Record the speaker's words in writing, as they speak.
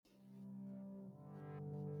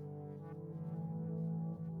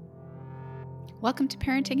Welcome to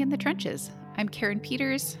Parenting in the Trenches. I'm Karen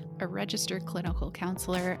Peters, a registered clinical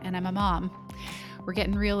counselor, and I'm a mom. We're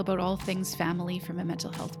getting real about all things family from a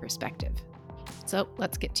mental health perspective. So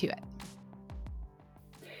let's get to it.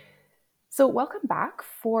 So welcome back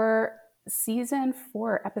for season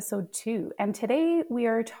 4, episode 2. And today we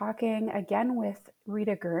are talking again with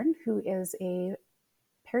Rita Gurn, who is a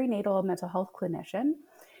perinatal mental health clinician.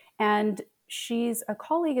 And she's a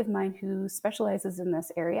colleague of mine who specializes in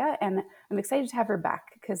this area. And I'm excited to have her back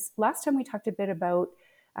because last time we talked a bit about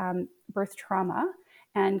birth trauma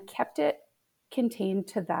and kept it contained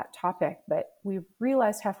to that topic. But we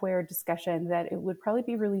realized halfway our discussion that it would probably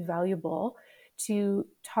be really valuable to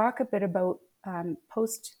talk a bit about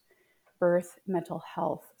post-birth mental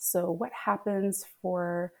health. So what happens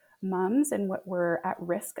for moms and what we're at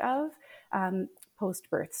risk of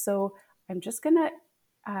post-birth. So I'm just going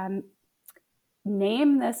to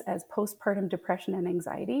name this as postpartum depression and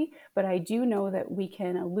anxiety, but I do know that we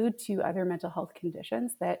can allude to other mental health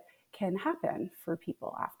conditions that can happen for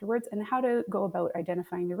people afterwards and how to go about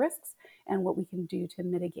identifying the risks and what we can do to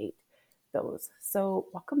mitigate those. So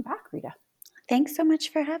welcome back, Rita. Thanks so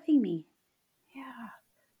much for having me. Yeah.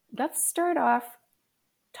 Let's start off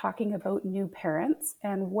talking about new parents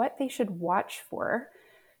and what they should watch for,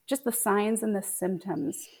 just the signs and the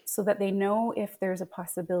symptoms, so that they know if there's a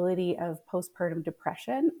possibility of postpartum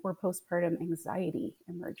depression or postpartum anxiety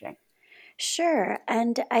emerging. Sure.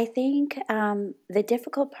 And I think the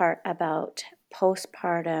difficult part about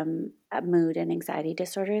postpartum mood and anxiety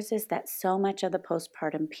disorders is that so much of the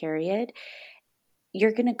postpartum period,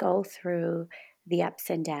 you're going to go through the ups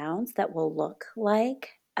and downs that will look like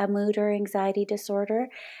a mood or anxiety disorder,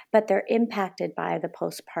 but they're impacted by the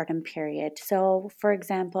postpartum period. So, for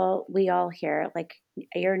example, we all hear like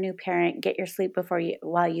you're a new parent, get your sleep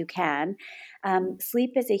while you can.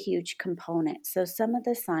 Sleep is a huge component. So, some of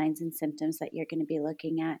the signs and symptoms that you're going to be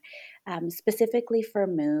looking at, specifically for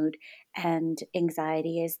mood and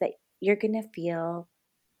anxiety, is that you're going to feel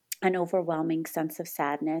an overwhelming sense of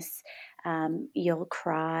sadness. You'll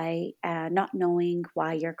cry, not knowing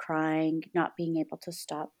why you're crying, not being able to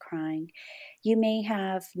stop crying. You may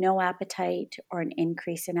have no appetite or an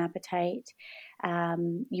increase in appetite.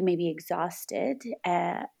 You may be exhausted,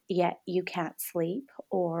 yet you can't sleep,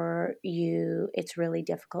 or it's really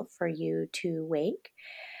difficult for you to wake.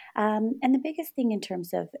 And the biggest thing in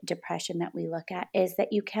terms of depression that we look at is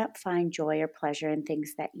that you can't find joy or pleasure in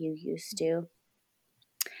things that you used to.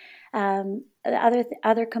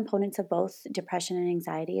 Other components of both depression and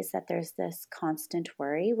anxiety is that there's this constant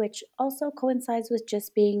worry, which also coincides with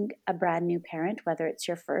just being a brand new parent, whether it's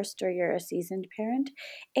your first or you're a seasoned parent.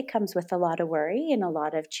 It comes with a lot of worry and a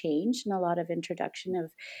lot of change and a lot of introduction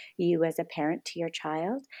of you as a parent to your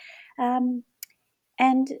child.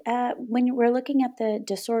 And when we're looking at the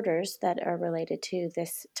disorders that are related to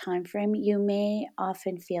this time frame, you may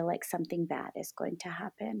often feel like something bad is going to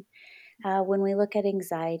happen. When we look at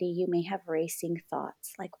anxiety, you may have racing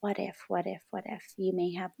thoughts like, what if, what if, what if? You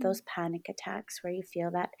may have those panic attacks where you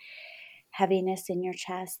feel that heaviness in your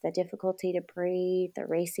chest, the difficulty to breathe, the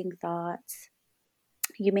racing thoughts.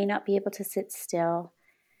 You may not be able to sit still.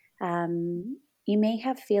 You may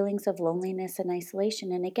have feelings of loneliness and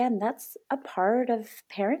isolation. And again, that's a part of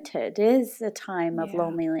parenthood, is a time of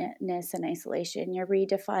loneliness and isolation. You're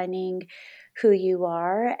redefining who you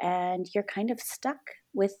are, and you're kind of stuck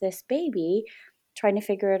with this baby, trying to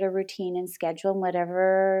figure out a routine and schedule and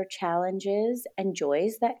whatever challenges and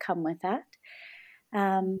joys that come with that.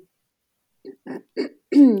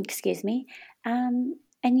 Excuse me.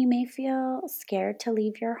 And you may feel scared to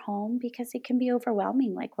leave your home because it can be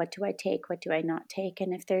overwhelming. Like, what do I take? What do I not take?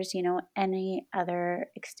 And if there's, any other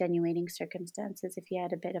extenuating circumstances, if you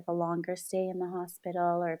had a bit of a longer stay in the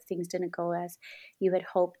hospital or if things didn't go as you had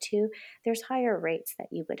hoped to, there's higher rates that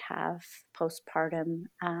you would have postpartum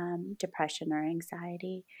depression or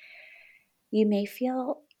anxiety. You may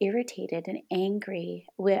feel irritated and angry,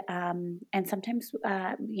 and sometimes,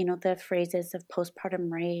 the phrases of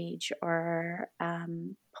postpartum rage or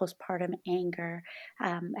postpartum anger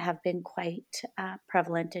have been quite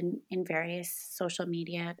prevalent in various social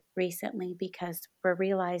media recently, because we're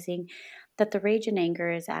realizing that the rage and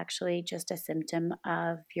anger is actually just a symptom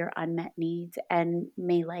of your unmet needs and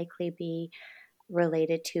may likely be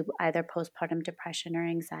related to either postpartum depression or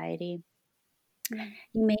anxiety.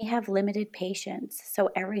 You may have limited patience, so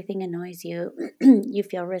everything annoys you. You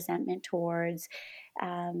feel resentment towards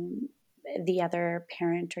um, the other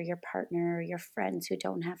parent or your partner or your friends who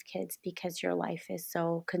don't have kids, because your life is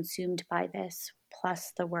so consumed by this,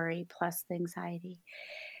 plus the worry, plus the anxiety.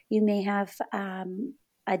 You may have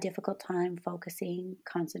a difficult time focusing,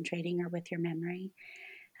 concentrating, or with your memory.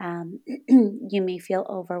 You may feel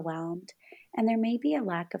overwhelmed, and there may be a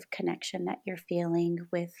lack of connection that you're feeling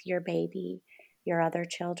with your baby, your other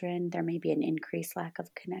children. There may be an increased lack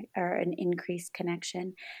of connect or an increased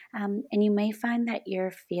connection, and you may find that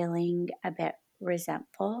you're feeling a bit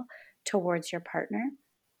resentful towards your partner.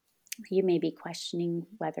 You may be questioning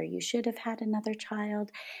whether you should have had another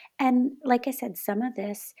child. And like I said, some of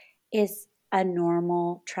this is a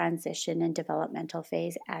normal transition and developmental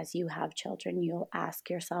phase. As you have children, you'll ask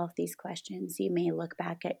yourself these questions. You may look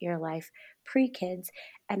back at your life pre kids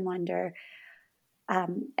and wonder,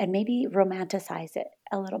 and maybe romanticize it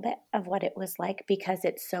a little bit of what it was like because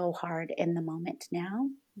it's so hard in the moment now.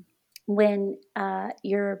 When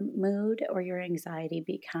your mood or your anxiety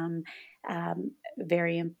become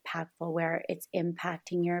very impactful, where it's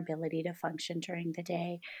impacting your ability to function during the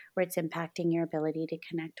day, where it's impacting your ability to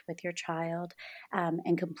connect with your child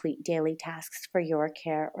and complete daily tasks for your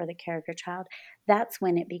care or the care of your child, that's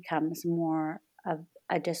when it becomes more of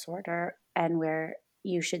a disorder and where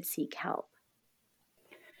you should seek help.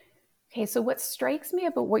 Okay, so what strikes me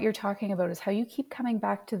about what you're talking about is how you keep coming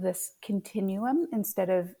back to this continuum instead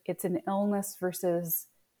of it's an illness versus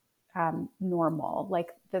normal. Like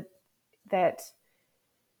that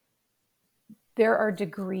there are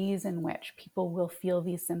degrees in which people will feel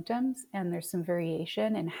these symptoms, and there's some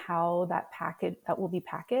variation in how that will be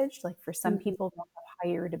packaged. Like for some Mhm, people, they'll have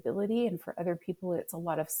high irritability, and for other people, it's a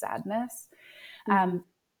lot of sadness. mhm,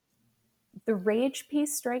 The rage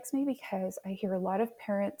piece strikes me because I hear a lot of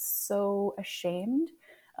parents so ashamed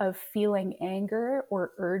of feeling anger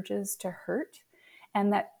or urges to hurt,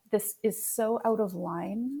 and that this is so out of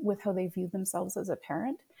line with how they view themselves as a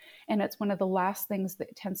parent. And it's one of the last things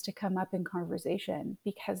that tends to come up in conversation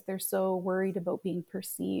because they're so worried about being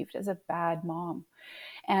perceived as a bad mom.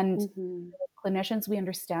 And mhm, clinicians, we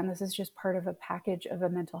understand this is just part of a package of a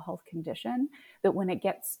mental health condition, that when it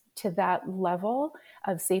gets to that level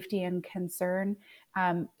of safety and concern,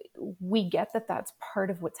 um, we get that that's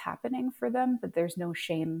part of what's happening for them, but there's no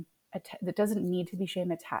shame. That doesn't need to be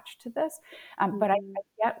shame attached to this. But mhm, I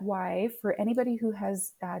get why, for anybody who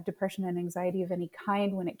has depression and anxiety of any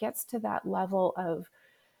kind, when it gets to that level of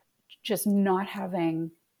just not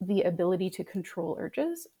having the ability to control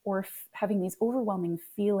urges, or having these overwhelming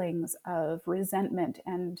feelings of resentment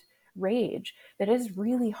and rage, that it is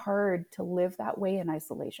really hard to live that way in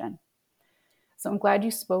isolation. So I'm glad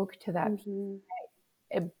you spoke to that. mhm,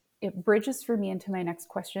 It bridges for me into my next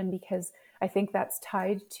question, because I think that's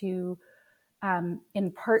tied to,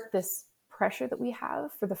 in part, this pressure that we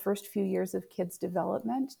have for the first few years of kids'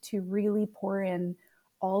 development to really pour in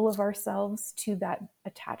all of ourselves to that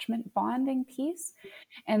attachment bonding piece.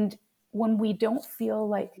 And when we don't feel mhm,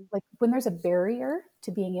 like when there's a barrier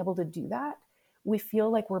to being able to do that, we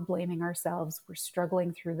feel like we're blaming ourselves, we're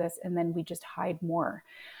struggling through this, and then we just hide more,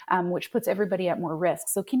 which puts everybody at more risk.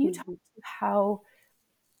 So can you talk mhm. to how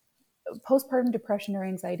postpartum depression or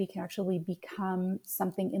anxiety can actually become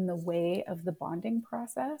something in the way of the bonding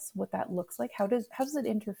process, what that looks like? How does it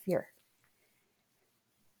interfere?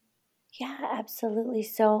 Yeah, absolutely.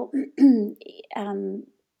 So, um,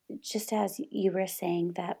 just as you were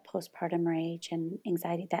saying, that postpartum rage and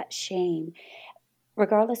anxiety, that shame,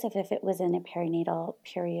 regardless of if it was in a perinatal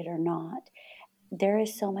period or not, there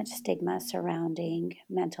is so much stigma surrounding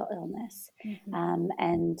mental illness. Mm-hmm.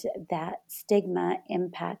 And that stigma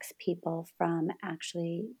impacts people from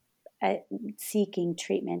actually uh, seeking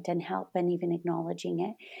treatment and help and even acknowledging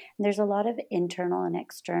it. And there's a lot of internal and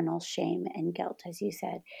external shame and guilt, as you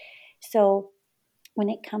said. So, when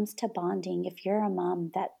it comes to bonding, if you're a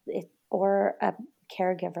mom or a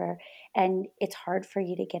caregiver and it's hard for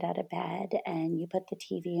you to get out of bed and you put the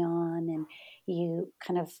TV on and you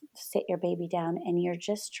kind of sit your baby down and you're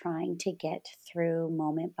just trying to get through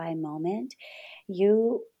moment by moment,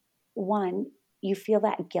 you, one, you feel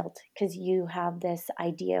that guilt because you have this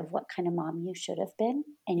idea of what kind of mom you should have been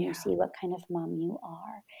and you Yeah. see what kind of mom you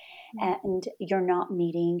are, and you're not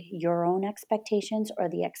meeting your own expectations or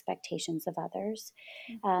the expectations of others.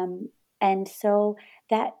 Um, and so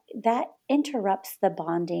that interrupts the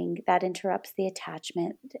bonding, that interrupts the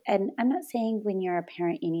attachment. And I'm not saying when you're a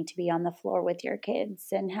parent you need to be on the floor with your kids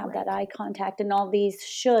and have that Right. eye contact and all these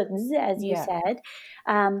shoulds, as you Yeah. said.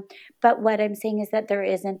 Um, but what I'm saying is that there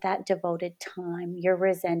isn't that devoted time. You're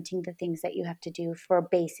resenting the things that you have to do for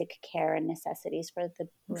basic care and necessities for the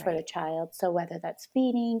Right. child. So whether that's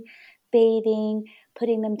feeding, bathing,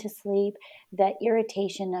 putting them to sleep, that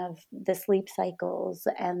irritation of the sleep cycles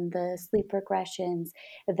and the sleep regressions,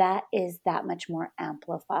 that is that much more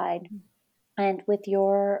amplified. And when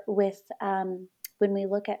we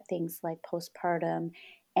look at things like postpartum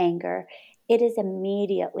anger, it is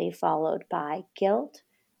immediately followed by guilt,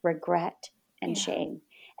 regret and Yeah. shame.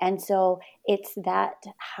 And so it's that,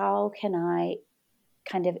 how can I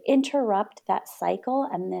kind of interrupt that cycle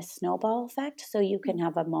and this snowball effect so you can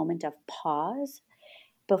have a moment of pause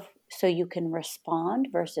so you can respond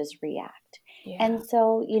versus react. Yeah. And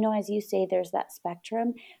so, as you say, there's that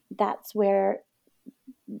spectrum. That's where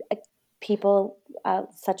people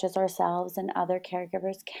such as ourselves and other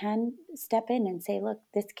caregivers can step in and say, look,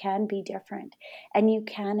 this can be different and you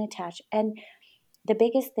can attach. And the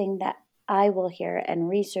biggest thing that I will hear and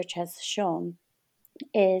research has shown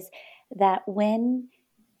is that when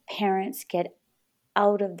parents get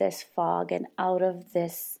out of this fog and out of the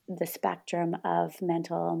spectrum of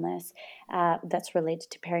mental illness that's related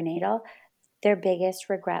to perinatal, their biggest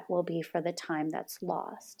regret will be for the time that's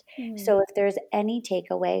lost. Mm. So if there's any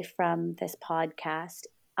takeaway from this podcast,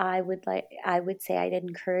 I would say I'd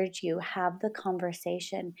encourage you, have the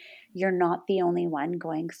conversation. You're not the only one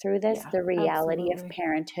going through this. Yeah, The reality of absolutely.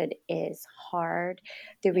 parenthood is hard.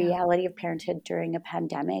 The Yeah. reality of parenthood during a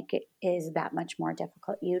pandemic is that much more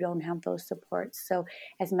difficult. You don't have those supports. So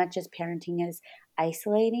as much as parenting is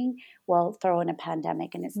isolating, well, throw in a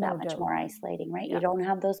pandemic and it's No that much doubt. more isolating, right? You Yeah. don't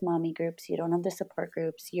have those mommy groups, you don't have the support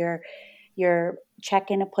groups. Your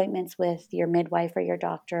check-in appointments with your midwife or your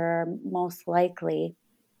doctor are most likely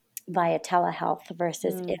via telehealth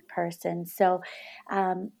versus in Mm. person. So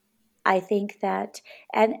I think that,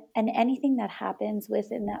 and anything that happens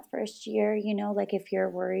within that first year, like if you're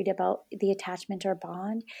worried about the attachment or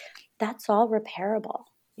bond, that's all repairable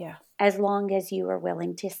Yeah. as long as you are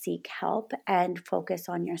willing to seek help and focus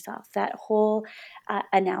on yourself. That whole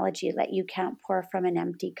analogy that you can't pour from an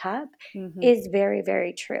empty cup Hmm. is very,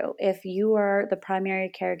 very true. If you are the primary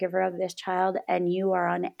caregiver of this child and you are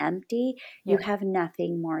on empty, you Yeah. have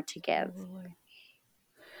nothing more to give. Totally.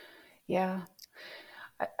 Yeah.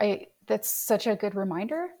 I that's such a good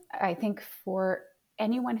reminder. I think for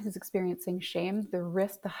anyone who's experiencing shame,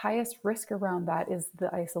 the highest risk around that is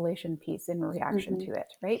the isolation piece in reaction Hmm. to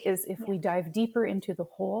it, right? Is if Yeah. we dive deeper into the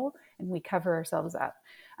hole and we cover ourselves up.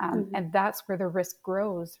 Hmm. And that's where the risk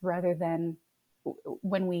grows rather than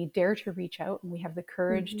when we dare to reach out and we have the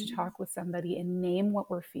courage to Hmm. talk with somebody and name what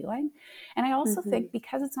we're feeling. And I also Hmm. think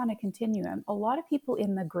because it's on a continuum, a lot of people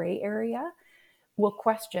in the gray area will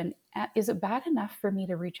question, is it bad enough for me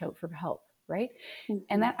to reach out for help? Right. And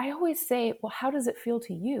Hmm. then I always say, well, how does it feel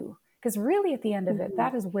to you? Because really, at the end of it, Hmm.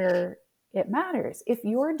 that is where it matters. If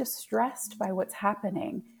you're distressed by what's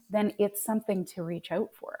happening, then it's something to reach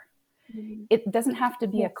out for. Hmm. It doesn't have to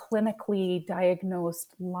be a Yeah, clinically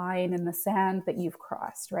diagnosed line in the sand that you've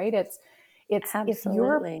crossed, right? It's if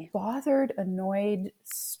you're absolutely. bothered, annoyed,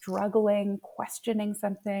 struggling, questioning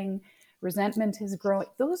something, resentment is growing,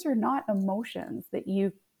 those are not emotions that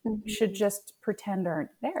you should Hmm. just pretend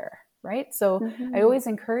aren't there, right? So I Hmm. always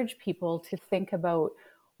encourage people to think about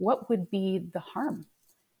what would be the harm,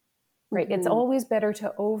 right? It's Hmm. always better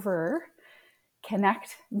to over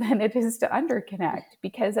connect than it is to underconnect,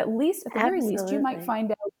 because at least at the very least you might Absolutely.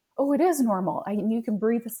 find out, oh, it is normal, and you can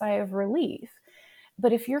breathe a sigh of relief.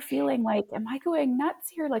 But if you're feeling like, am I going nuts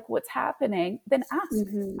here, like what's happening, then Hmm.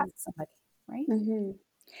 ask somebody, right? Hmm.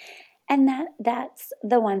 And that's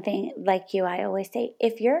the one thing, like you, I always say,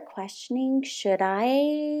 if you're questioning, should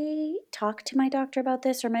I talk to my doctor about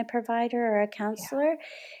this or my provider or a Yeah. counselor?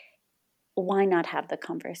 Why not have the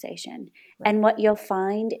conversation? Right. And what you'll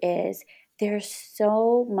find is there's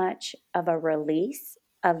so much of a release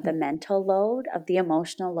of the Mm. mental load, of the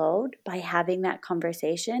emotional load by having that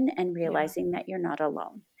conversation and Yeah. realizing that you're not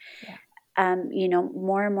alone. Yeah.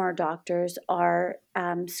 More and more doctors are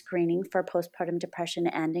screening for postpartum depression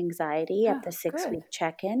and anxiety at Ah, the good. 6-week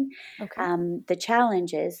check-in. Okay. The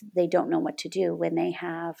challenge is they don't know what to do when they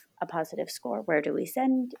have a positive score. Where do we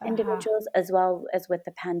send Uh-huh. individuals? As well as with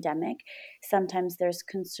the pandemic, sometimes there's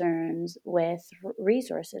concerns with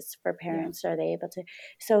resources for Yeah. parents. Are they able to?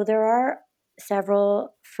 So there are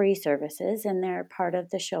several free services, and they're part of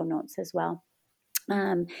the show notes as well.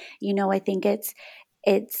 Um, I think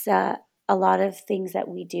it's a lot of things that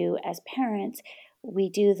we do as parents. We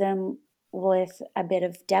do them with a bit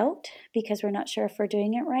of doubt because we're not sure if we're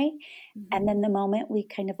doing it right. Hmm. And then the moment we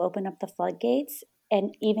kind of open up the floodgates,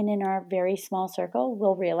 and even in our very small circle,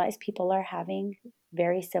 we'll realize people are having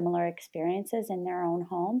very similar experiences in their own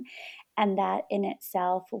home. And that in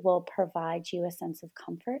itself will provide you a sense of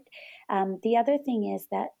comfort. The other thing is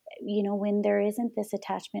that, when there isn't this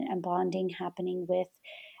attachment and bonding happening with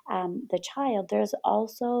the child, there's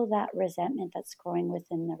also that resentment that's growing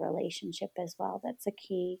within the relationship as well. That's a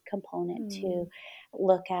key component to Mm.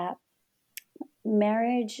 look at.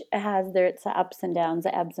 marriage has its ups and downs,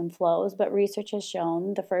 the ebbs and flows, but research has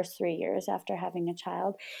shown the first 3 years after having a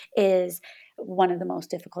child is one of the most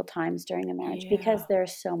difficult times during a marriage because Yeah.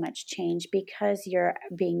 there's so much change, because you're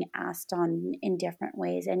being asked on in different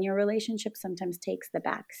ways, and your relationship sometimes takes the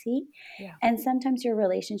back seat, Yeah. and sometimes your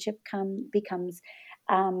relationship becomes,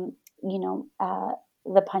 um, you know,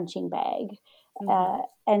 the punching bag. Hmm.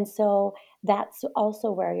 And so that's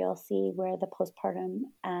also where you'll see where the postpartum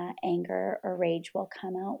anger or rage will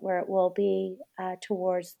come out, where it will be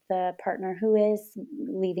towards the partner who is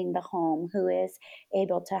leaving the home, who is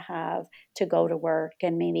able to have to go to work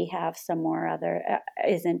and maybe have some more other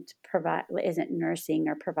isn't nursing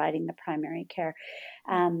or providing the primary care.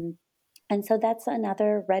 Um, and so that's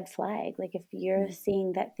another red flag. Like if you're Hmm.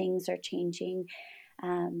 seeing that things are changing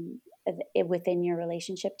within your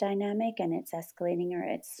relationship dynamic and it's escalating or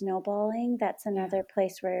it's snowballing, that's Yeah. another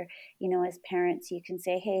place where, as parents, you can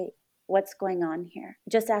say, hey, what's going on here?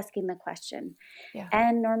 Just asking the question Yeah.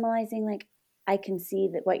 and normalizing, like, I can see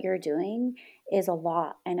that what you're doing is a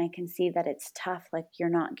lot and I can see that it's tough. Like you're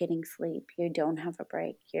not getting sleep, you don't have a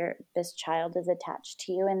break, this child is attached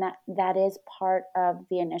to you, and that is part of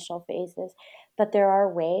the initial phases. But there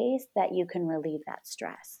are ways that you can relieve that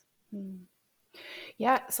stress. Mm.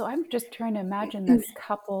 Yeah, so I'm just trying to imagine this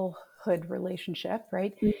couplehood relationship,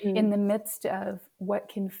 right? In Hmm. the midst of what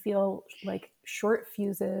can feel like short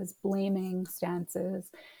fuses, blaming stances,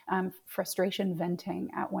 frustration venting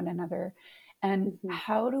at one another. And Hmm.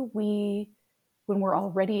 how do we, when we're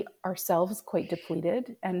already ourselves quite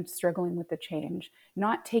depleted and struggling with the change,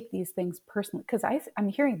 not take these things personally? Because I'm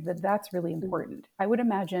hearing that that's really important. I would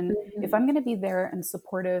imagine if Hmm. I'm going to be there and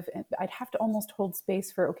supportive, I'd have to almost hold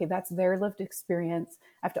space for, okay, that's their lived experience.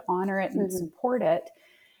 I have to honor it and Hmm. support it,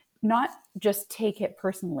 not just take it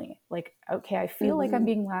personally. Like, okay, I feel like I'm Hmm.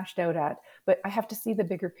 being lashed out at, but I have to see the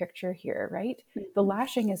bigger picture here, right? The Hmm.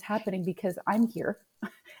 lashing is happening because I'm here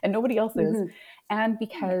and nobody else is, Hmm. and Yeah.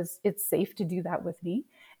 because it's safe to do that with me,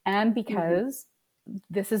 and Hmm. because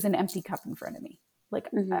this is an empty cup in front of me. Like,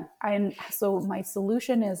 Hmm. I'm so my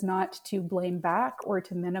solution is not to blame back or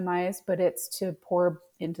to minimize, but it's to pour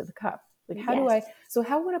into the cup. Like, how do I? Yes. So,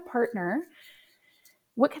 how would a partner?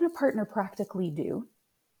 What can a partner practically do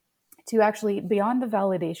to actually, beyond the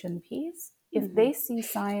validation piece, if Hmm. they see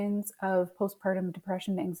signs of postpartum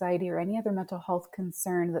depression, anxiety, or any other mental health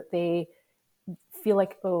concern that they feel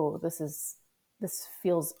like, oh, this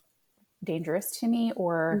feels dangerous to me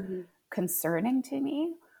or Hmm. concerning to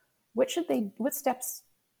me, what steps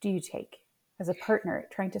do you take as a partner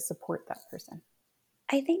trying to support that person?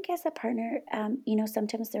 I think as a partner,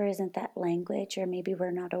 sometimes there isn't that language, or maybe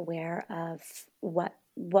we're not aware of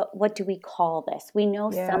what do we call this? We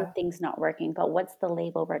know Yeah. something's not working, but what's the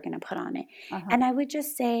label we're going to put on it? Uh-huh. And I would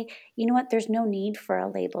just say, you know what? There's no need for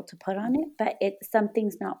a label to put on it, but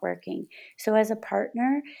something's not working. So as a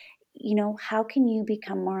partner, how can you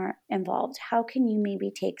become more involved? How can you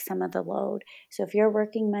maybe take some of the load? So if you're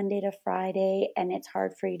working Monday to Friday and it's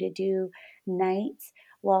hard for you to do nights,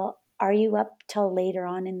 well, are you up till later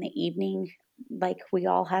on in the evening, like we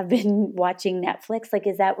all have been watching Netflix? Like,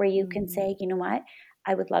 is that where you can Mm, say, you know what?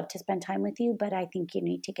 I would love to spend time with you, but I think you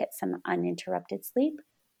need to get some uninterrupted sleep.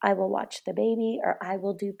 I will watch the baby, or I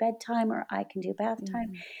will do bedtime, or I can do bath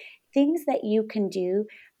time. mhm. Things that you can do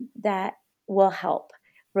that will help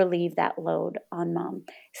relieve that load on mom.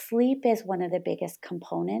 Sleep is one of the biggest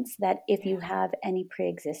components that if you Yeah. have any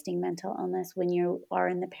pre-existing mental illness when you are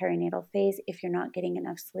in the perinatal phase, if you're not getting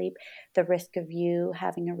enough sleep, the risk of you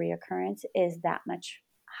having a reoccurrence is that much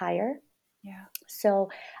higher. Yeah. So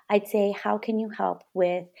I'd say, how can you help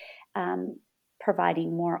with um,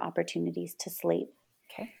 providing more opportunities to sleep?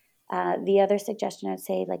 Okay. The other suggestion I'd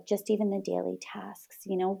say, like just even the daily tasks,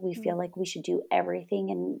 we feel Mm, like we should do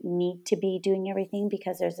everything and need to be doing everything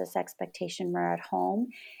because there's this expectation we're at home.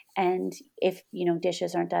 And if,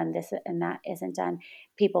 dishes aren't done, this and that isn't done,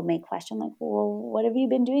 people may question, like, well, what have you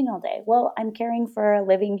been doing all day? Well, I'm caring for a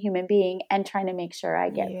living human being and trying to make sure I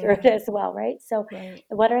get through it yeah. as well, right? So, Right.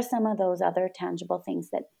 what are some of those other tangible things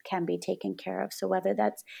that can be taken care of? So, whether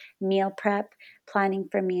that's meal prep, planning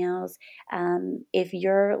for meals, if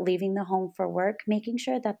you're leaving the home for work, making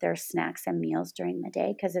sure that there's snacks and meals during the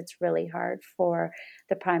day, because it's really hard for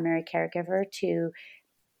the primary caregiver to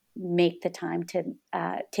make the time to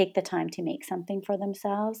take the time to make something for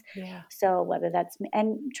themselves. Yeah. So whether that's,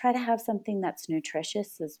 and try to have something that's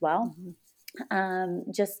nutritious as well,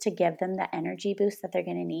 Hmm. just to give them the energy boost that they're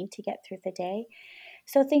going to need to get through the day.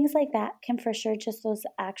 So things like that can for sure, just those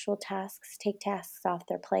actual tasks, take tasks off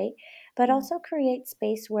their plate, but Mm, also create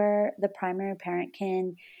space where the primary parent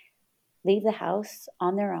can leave the house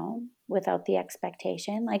on their own, without the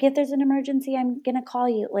expectation. Like, if there's an emergency, I'm going to call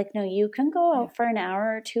you. Like, no, you can go Yeah. out for an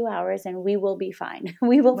hour or 2 hours and we will be fine.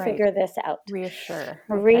 We will Right. figure this out. Reassure.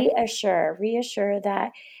 Okay. Reassure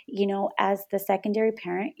that, as the secondary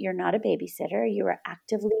parent, you're not a babysitter. You are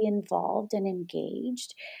actively involved and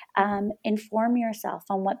engaged. Inform yourself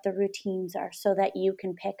on what the routines are so that you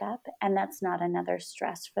can pick up. And that's not another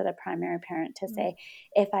stress for the primary parent to say,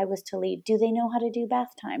 if I was to leave, do they know how to do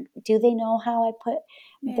bath time? Do they know how I put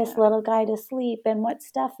this little guy to sleep and what's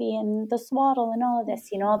stuffy and the swaddle and all of this,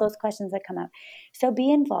 all those questions that come up. So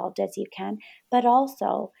be involved as you can, but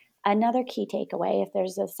also another key takeaway, if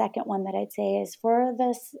there's a second one that I'd say, is for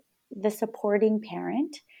the supporting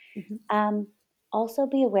parent, also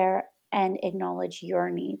be aware and acknowledge your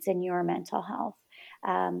needs and your mental health.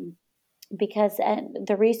 Because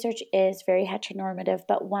the research is very heteronormative,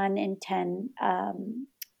 but 1 in 10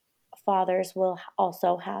 fathers will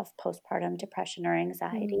also have postpartum depression or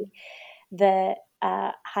anxiety. The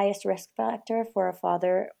highest risk factor for a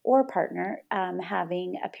father or partner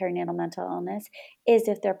having a perinatal mental illness is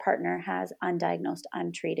if their partner has undiagnosed,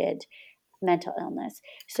 untreated mental illness.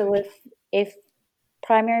 So if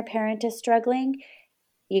primary parent is struggling,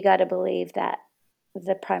 you got to believe that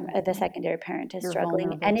the secondary parent is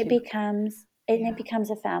struggling, and it becomes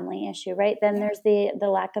a family issue, right? Then there's the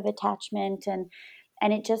lack of attachment,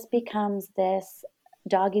 and it just becomes this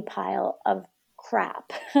doggy pile of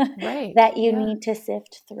crap that you need to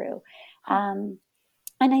sift through. And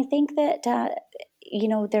I think that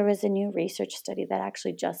there was a new research study that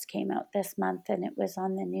actually just came out this month, and it was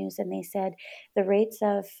on the news, and they said the rates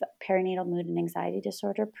of perinatal mood and anxiety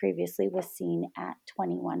disorder previously was seen at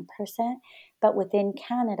 21%, but within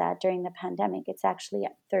Canada during the pandemic, it's actually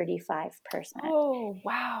at 35%. Oh,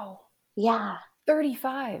 wow. Yeah.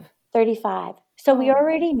 35. So we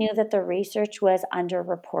already knew that the research was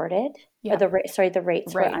underreported. Yeah. The rates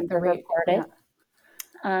were underreported.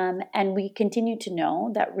 And we continue to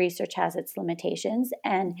know that research has its limitations.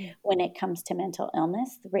 And when it comes to mental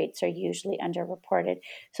illness, the rates are usually underreported.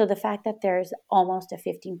 So the fact that there's almost a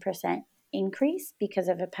 15% increase because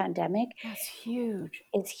of a pandemic is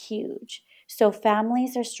huge. So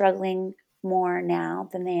families are struggling more now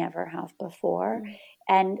than they ever have before.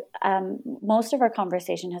 And most of our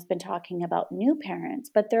conversation has been talking about new parents,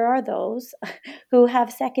 but there are those who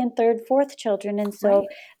have second, third, fourth children. And so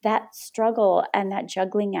that struggle and that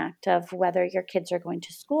juggling act of whether your kids are going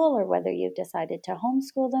to school or whether you've decided to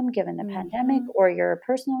homeschool them given the pandemic or your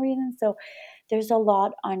personal reasons. So there's a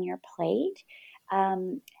lot on your plate.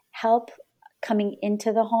 Help coming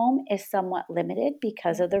into the home is somewhat limited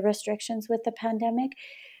because of the restrictions with the pandemic.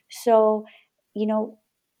 So,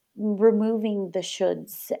 removing the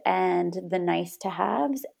shoulds and the nice to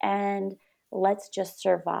haves, and let's just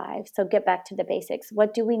survive. So get back to the basics.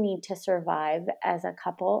 What do we need to survive as a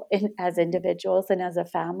couple, as individuals, and as a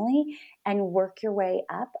family, and work your way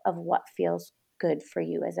up of what feels good for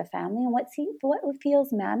you as a family and what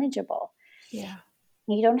feels manageable. Yeah.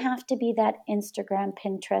 You don't have to be that Instagram,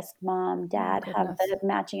 Pinterest mom, dad, have the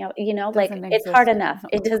matching out, it's hard enough.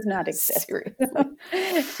 It does not exist.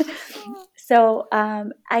 So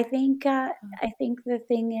I think the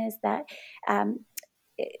thing is that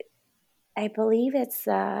I believe it's,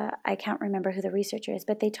 I can't remember who the researcher is,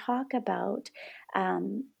 but they talk about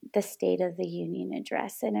the State of the Union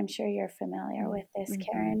address. And I'm sure you're familiar with this,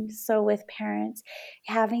 Karen. So with parents,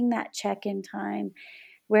 having that check-in time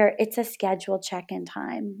where it's a scheduled check-in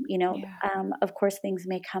time, of course things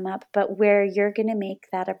may come up, but where you're going to make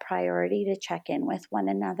that a priority to check in with one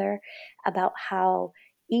another about how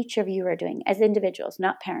each of you are doing as individuals,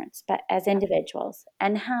 not parents, but as individuals,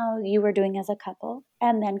 and how you are doing as a couple,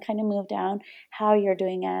 and then kind of move down how you're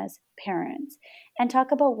doing as parents, and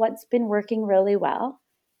talk about what's been working really well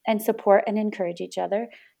and support and encourage each other.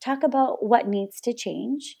 Talk about what needs to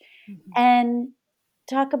change and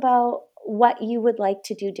talk about what you would like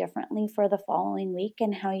to do differently for the following week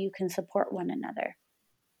and how you can support one another.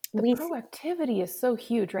 The proactivity is so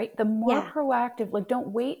huge, right? The more proactive, don't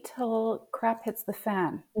wait till crap hits the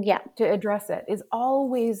fan to address it, is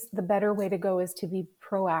always the better way to go, is to be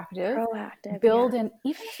proactive. Build in,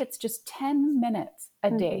 even if it's just 10 minutes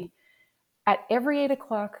a day. At every 8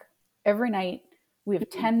 o'clock, every night, we have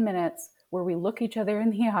 10 minutes where we look each other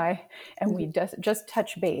in the eye and we just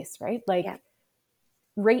touch base, right?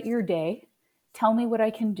 Rate your day, tell me what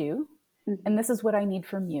I can do, and this is what I need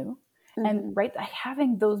from you. And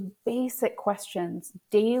having those basic questions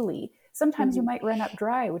daily, sometimes you might run up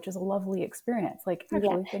dry, which is a lovely experience.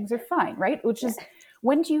 Actually, things are fine, right? Which is,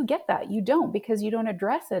 when do you get that? You don't, because you don't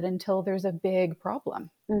address it until there's a big problem,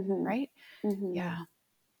 right? Yeah.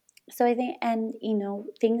 So I think, and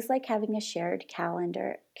things like having a shared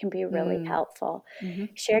calendar can be really helpful. Mm-hmm.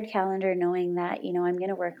 Shared calendar, knowing that, I'm going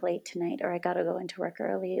to work late tonight, or I got to go into work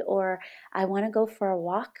early, or I want to go for a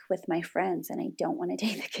walk with my friends and I don't want to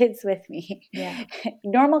take the kids with me. Yeah.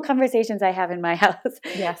 Normal conversations I have in my house.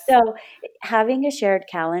 Yes. So having a shared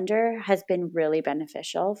calendar has been really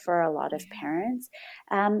beneficial for a lot of parents,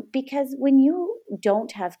 because when you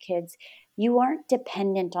don't have kids, you aren't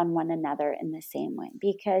dependent on one another in the same way,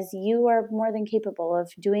 because you are more than capable of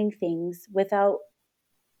doing things without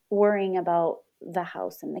worrying about the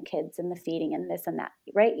house and the kids and the feeding and this and that,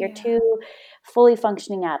 right? You're two fully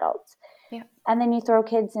functioning adults. Yeah. And then you throw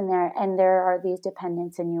kids in there and there are these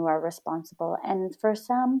dependents and you are responsible. And for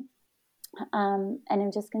some, and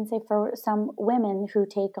I'm just going to say for some women who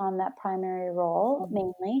take on that primary role,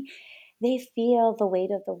 mainly, they feel the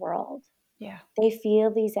weight of the world. Yeah. They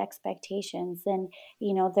feel these expectations, and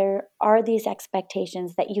there are these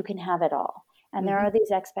expectations that you can have it all, and there are these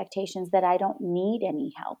expectations that I don't need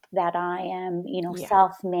any help, that I am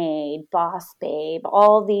self-made, boss babe,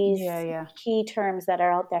 all these key terms that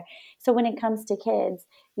are out there. So when it comes to kids,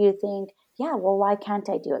 you think, yeah, well, why can't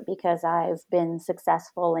I do it? Because I've been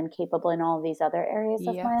successful and capable in all these other areas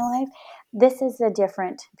of my life. This is a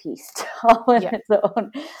different beast all on its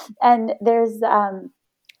own. And there's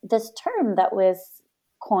this term that was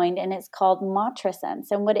coined, and it's called matrescence.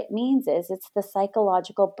 And what it means is it's the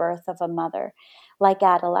psychological birth of a mother, like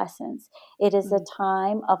adolescence. It is a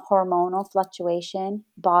time of hormonal fluctuation,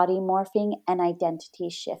 body morphing, and identity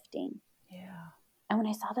shifting. Yeah. And when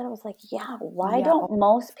I saw that, I was like, yeah, why don't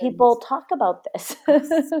most people talk about this?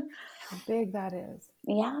 How big that is.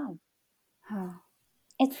 Yeah. Huh.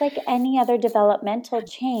 It's like any other developmental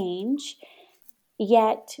change,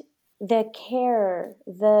 yet the care,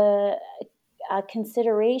 the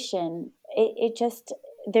consideration, it just,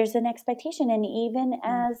 there's an expectation. And even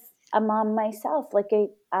as a mom myself, like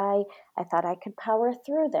I thought I could power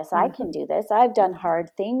through this. I can do this. I've done hard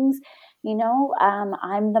things,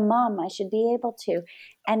 I'm the mom, I should be able to.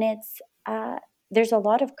 And it's, there's a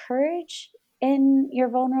lot of courage in your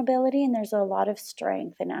vulnerability, and there's a lot of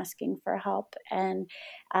strength in asking for help, and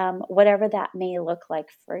whatever that may look like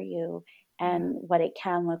for you, and what it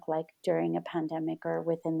can look like during a pandemic or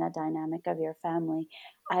within the dynamic of your family.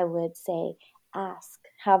 I would say ask,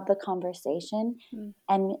 have the conversation,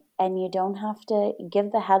 and you don't have to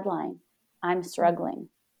give the headline, I'm struggling.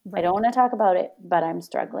 I don't want to talk about it, but I'm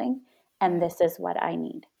struggling, and this is what I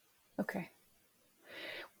need. Okay.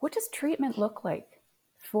 What does treatment look like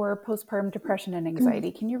for postpartum depression and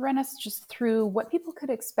anxiety? Can you run us just through what people could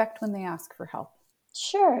expect when they ask for help?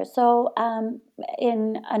 Sure. So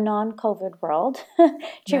in a non-COVID world,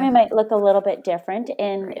 treatment might look a little bit different,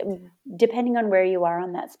 and depending on where you are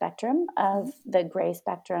on that spectrum of the gray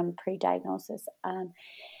spectrum, pre-diagnosis,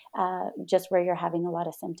 just where you're having a lot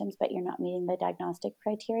of symptoms, but you're not meeting the diagnostic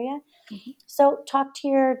criteria. So talk to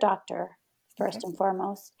your doctor first and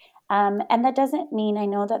foremost. And that doesn't mean, I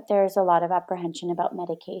know that there's a lot of apprehension about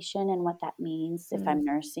medication and what that means if I'm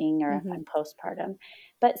nursing or if I'm postpartum,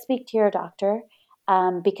 but speak to your doctor.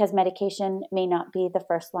 Because medication may not be the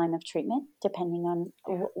first line of treatment, depending on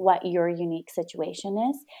what your unique situation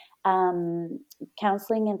is.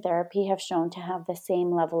 Counseling and therapy have shown to have the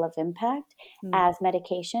same level of impact as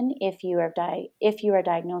medication if you are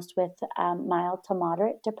diagnosed with mild to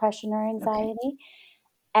moderate depression or anxiety.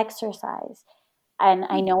 Exercise. And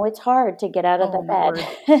I know it's hard to get out of the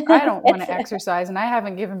bed. I don't want to exercise, and I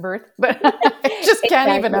haven't given birth, but I just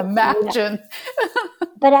can't even imagine.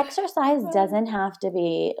 But exercise doesn't have to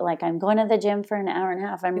be like I'm going to the gym for an hour and a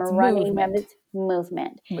half. I'm running. It's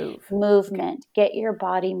movement. Movement. Get your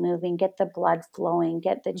body moving. Get the blood flowing.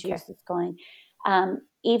 Get the juices going.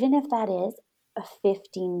 Even if that is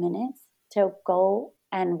 15 minutes to go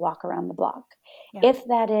and walk around the block. If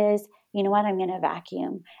that is, you know what, I'm going to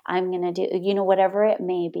vacuum. I'm going to do, whatever it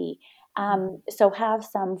may be. So have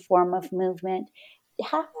some form of movement.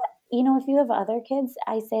 Have, if you have other kids,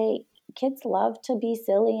 I say, kids love to be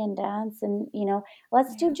silly and dance, and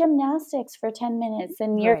let's do gymnastics for 10 minutes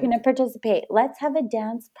and you're going to participate. Let's have a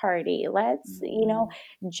dance party. Let's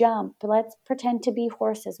jump. Let's pretend to be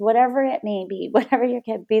horses, whatever it may be, whatever your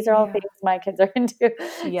kid, these are all things my kids are into.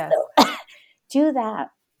 So do that.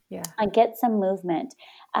 And get some movement.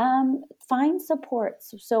 Find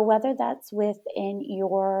supports. So whether that's within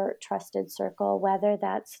your trusted circle, whether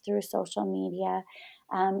that's through social media,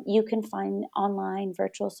 you can find online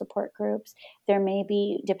virtual support groups. There may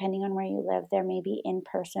be, depending on where you live, there may be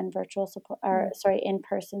in-person virtual support,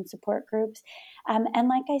 in-person support groups. And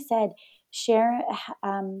like I said,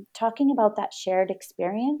 talking about that shared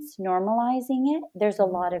experience, normalizing it, there's a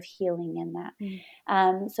lot of healing in that.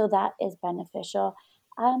 So that is beneficial.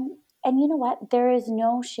 And you know what? There is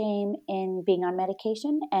no shame in being on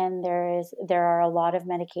medication, and there are a lot of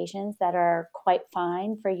medications that are quite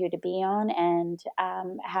fine for you to be on and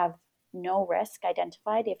have no risk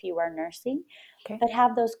identified if you are nursing. Okay. But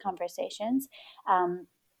have those conversations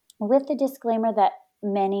with the disclaimer that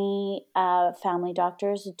many family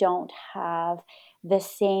doctors don't have the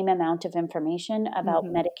same amount of information about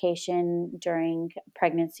medication during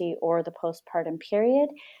pregnancy or the postpartum period.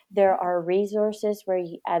 There are resources where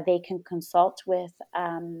they can consult with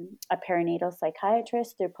a perinatal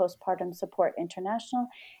psychiatrist through Postpartum Support International,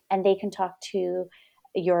 and they can talk to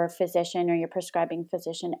your physician or your prescribing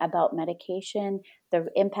physician about medication, the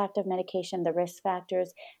impact of medication, the risk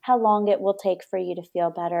factors, how long it will take for you to feel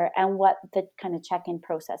better, and what the kind of check-in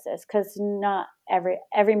process is, because not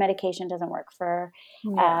every medication doesn't work for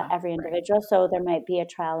every individual. So there might be a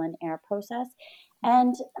trial and error process.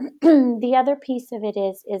 And the other piece of it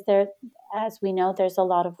is there, as we know, there's a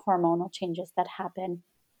lot of hormonal changes that happen,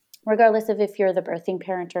 regardless of if you're the birthing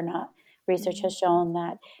parent or not. Research has shown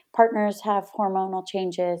that partners have hormonal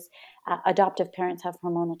changes, adoptive parents have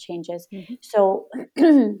hormonal changes. So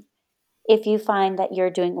if you find that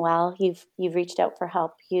you're doing well, you've reached out for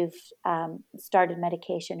help, you've started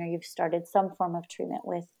medication, or you've started some form of treatment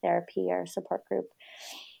with therapy or support group,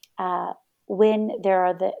 when there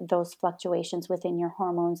are those fluctuations within your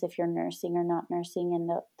hormones, if you're nursing or not nursing, and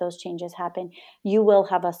those changes happen, you will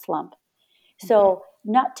have a slump. So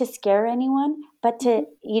not to scare anyone, but to,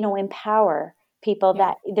 empower people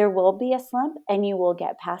that there will be a slump and you will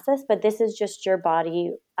get past this, but this is just your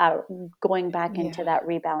body going back into that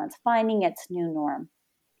rebalance, finding its new norm.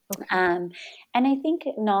 And I think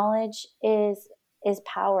knowledge is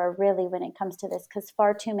power, really, when it comes to this, because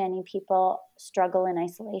far too many people struggle in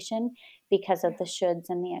isolation because of the shoulds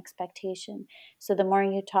and the expectation. So the more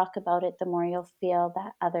you talk about it, the more you'll feel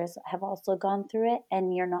that others have also gone through it,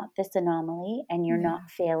 and you're not this anomaly, and you're not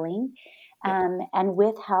failing. And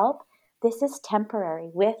with help, this is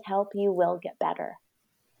temporary. With help, you will get better.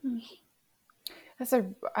 Let's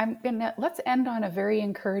end on a very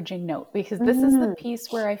encouraging note, because this is the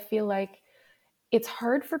piece where I feel like it's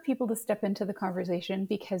hard for people to step into the conversation,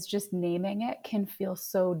 because just naming it can feel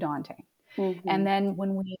so daunting. And then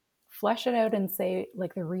when we flesh it out and say,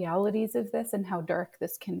 like, the realities of this and how dark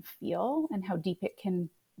this can feel and how deep it can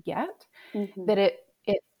get, that it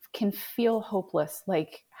can feel hopeless.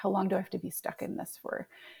 Like, how long do I have to be stuck in this for?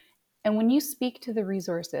 And when you speak to the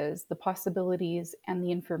resources, the possibilities, and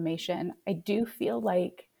the information, I do feel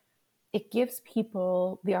like it gives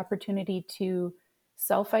people the opportunity to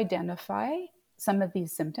self-identify some of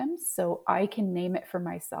these symptoms. So I can name it for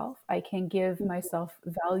myself. I can give myself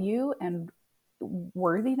value and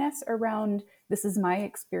worthiness around, this is my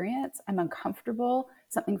experience. I'm uncomfortable.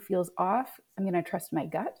 Something feels off. I'm going to trust my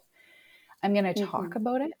gut. I'm going to talk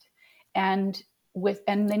about it. And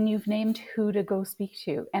then you've named who to go speak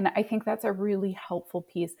to. And I think that's a really helpful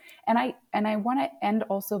piece. And I want to end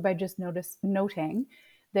also by just noting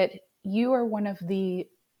that you are one of the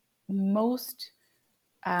most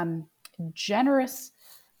generous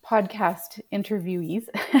podcast interviewees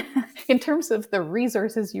in terms of the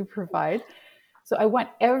resources you provide. So I want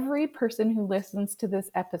every person who listens to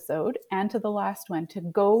this episode and to the last one to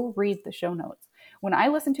go read the show notes. When I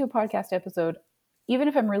listen to a podcast episode, even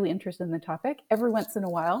if I'm really interested in the topic, every once in a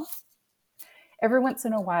while,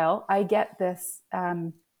 I get this,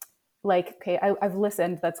 okay, I've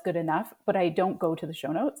listened, that's good enough, but I don't go to the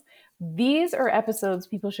show notes. These are episodes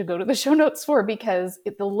people should go to the show notes for, because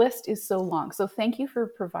the list is so long. So thank you for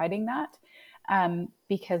providing that,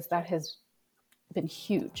 because that has been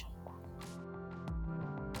huge.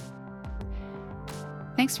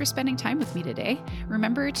 Thanks for spending time with me today.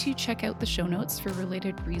 Remember to check out the show notes for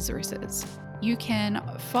related resources. You can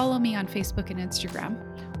follow me on Facebook and Instagram,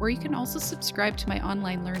 or you can also subscribe to my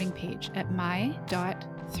online learning page at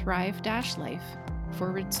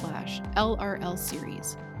my.thrive-life/LRL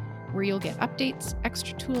series, where you'll get updates,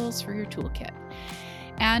 extra tools for your toolkit.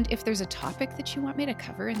 And if there's a topic that you want me to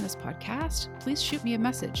cover in this podcast, please shoot me a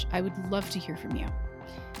message. I would love to hear from you.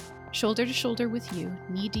 Shoulder to shoulder with you,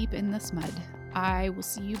 knee deep in this mud. I will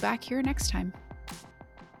see you back here next time.